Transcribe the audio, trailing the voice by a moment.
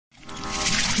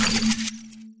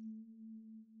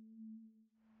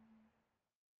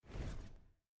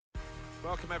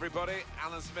Welcome everybody,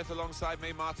 Alan Smith alongside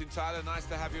me, Martin Tyler. Nice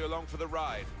to have you along for the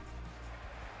ride.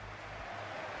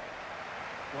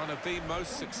 One of the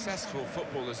most successful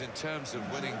footballers in terms of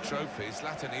winning trophies,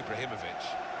 Zlatan Ibrahimovic.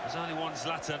 There's only one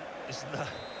Zlatan, isn't there?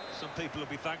 Some people will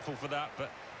be thankful for that,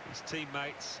 but his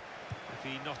teammates, if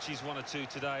he notches one or two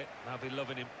today, they'll be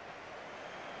loving him.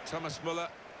 Thomas Muller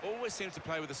always seems to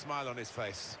play with a smile on his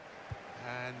face.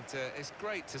 And it's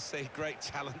great to see great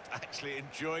talent actually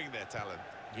enjoying their talent.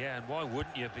 Yeah, and why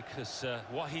wouldn't you? Because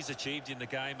what he's achieved in the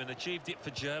game, and achieved it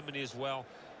for Germany as well,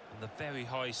 on the very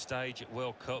high stage at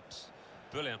World Cups.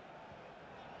 Brilliant.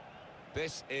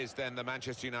 This is then the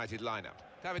Manchester United lineup.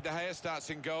 David De Gea starts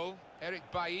in goal. Eric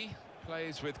Bailly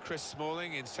plays with Chris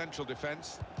Smalling in central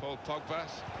defence. Paul Pogba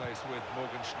plays with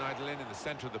Morgan Schneiderlin in the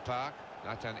centre of the park.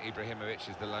 Zlatan Ibrahimovic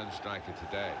is the lone striker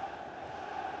today.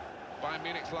 Bayern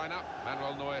Munich's lineup.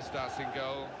 Manuel Neuer starts in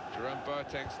goal. Jerome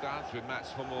Boateng starts with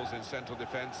Mats Hummels in central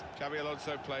defence. Xabi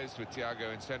Alonso plays with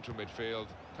Thiago in central midfield.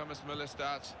 Thomas Muller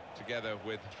starts together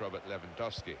with Robert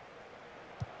Lewandowski.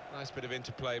 Nice bit of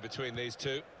interplay between these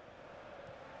two.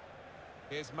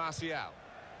 Here's Martial.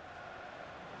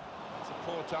 It's a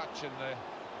poor touch and the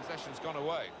possession's gone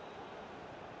away.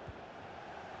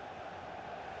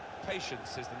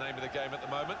 Patience is the name of the game at the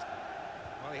moment.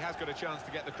 Well, he has got a chance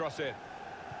to get the cross in.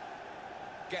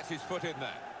 Gets his foot in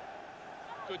there.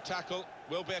 Good tackle.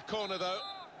 Will be a corner, though.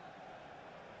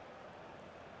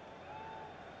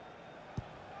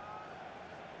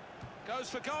 Goes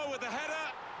for goal with the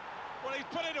header. Well, he's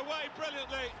put it away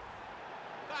brilliantly.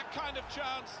 That kind of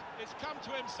chance, it's come to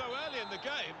him so early in the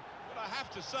game, but I have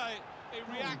to say, he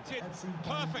reacted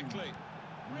perfectly.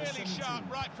 Really sharp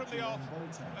right from the off,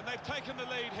 and they've taken the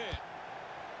lead here.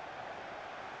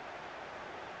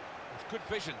 It's good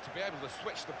vision to be able to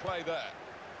switch the play there.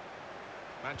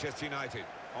 Manchester United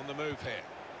on the move here.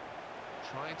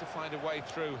 Trying to find a way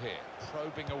through here,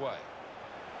 probing away.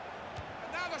 And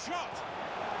now the shot!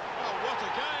 Oh, what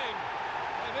a game!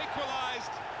 They've equalised.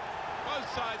 Both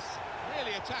sides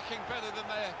really attacking better than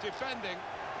they're defending.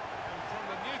 And from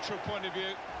the neutral point of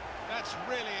view, that's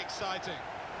really exciting.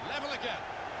 Level again.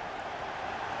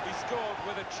 He scored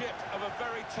with a chip of a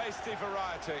very tasty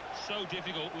variety. So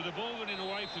difficult. With the ball running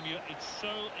away from you, it's so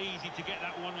easy to get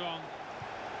that one wrong.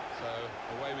 So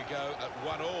away we go at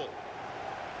 1-1.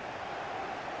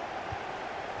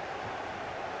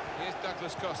 Here's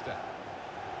Douglas Costa.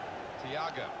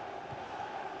 Thiago.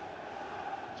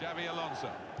 Xabi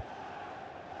Alonso.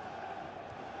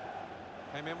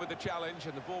 Came in with the challenge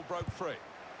and the ball broke free.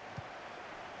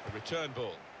 A return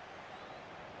ball.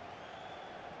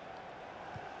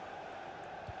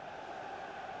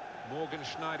 Morgan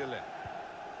Schneiderlin.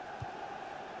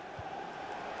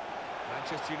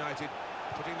 Manchester United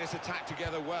putting this attack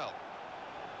together well.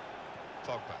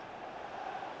 Pogba.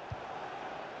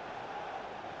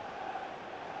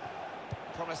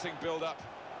 Promising build-up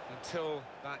until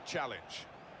that challenge.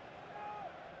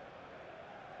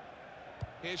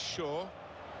 Here's Shaw.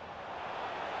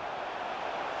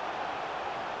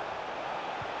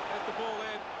 There's the ball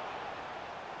in.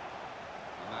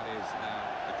 And that is now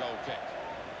the goal kick.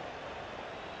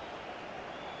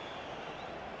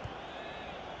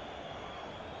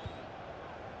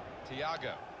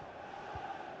 Thiago.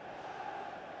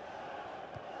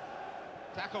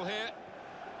 Tackle here.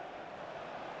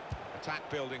 Attack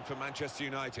building for Manchester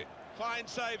United. Fine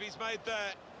save he's made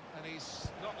there. And he's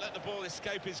not let the ball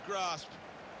escape his grasp.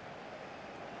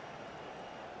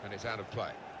 And it's out of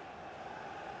play.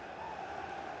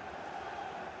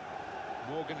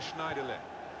 Morgan Schneiderlin.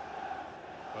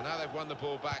 Well, now they've won the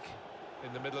ball back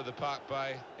in the middle of the park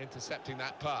by intercepting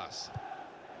that pass.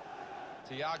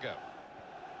 Thiago.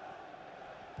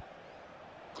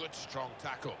 Good strong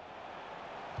tackle.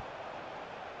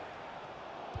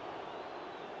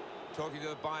 Talking to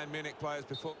the Bayern Munich players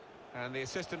before, and the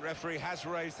assistant referee has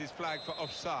raised his flag for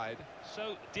offside.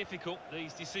 So difficult,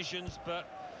 these decisions, but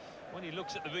when he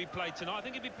looks at the replay tonight, I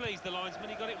think he'd be pleased, the linesman,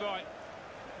 he got it right.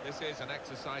 This is an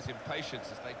exercise in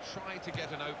patience as they try to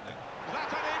get an opening.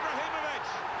 Zlatan Ibrahimovic!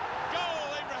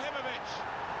 Goal, Ibrahimovic!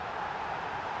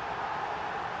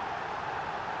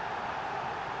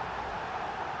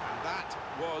 And that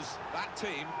was that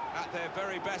team at their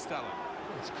very best, Alan.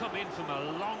 It's come in from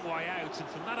a long way out, and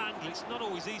from that angle, it's not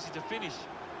always easy to finish.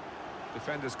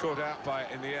 Defenders caught out by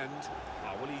it in the end.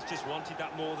 Oh, well, he's just wanted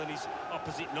that more than his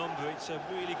opposite number. It's a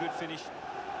really good finish.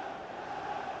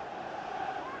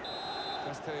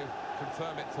 Just to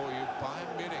confirm it for you,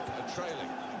 Bayern Munich are trailing.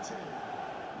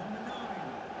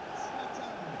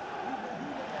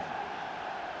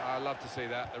 I love to see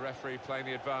that, the referee playing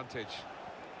the advantage.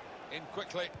 In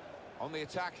quickly, on the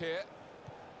attack here.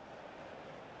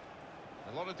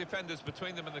 A lot of defenders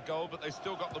between them and the goal, but they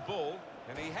still got the ball.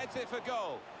 And he heads it for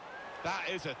goal. That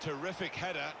is a terrific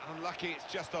header. Unlucky it's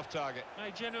just off target.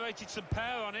 They generated some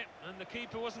power on it, and the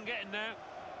keeper wasn't getting there.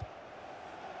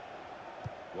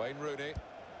 Wayne Rooney.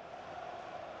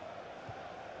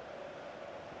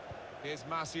 Here's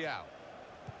Martial.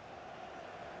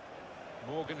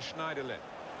 Morgan Schneiderlin.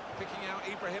 Picking out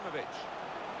Ibrahimovic.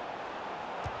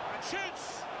 And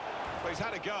shoots! Well, he's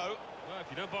had a go. Well, if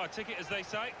you don't buy a ticket, as they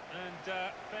say, and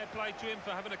fair play to him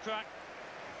for having a crack.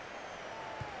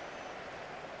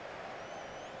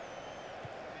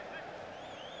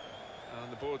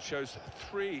 And the board shows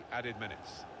 3 added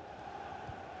minutes.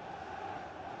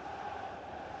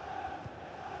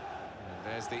 And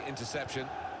there's the interception.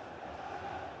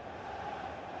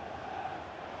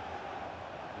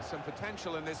 There's some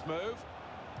potential in this move.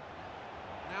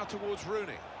 Now towards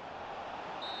Rooney.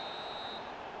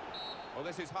 Well,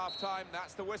 this is half-time.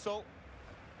 That's the whistle.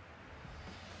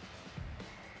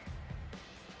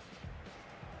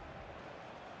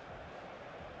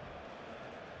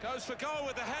 Goes for goal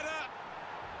with the header.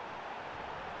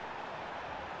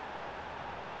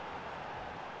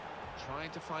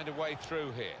 Trying to find a way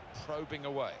through here, probing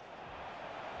away.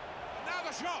 Now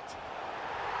the shot!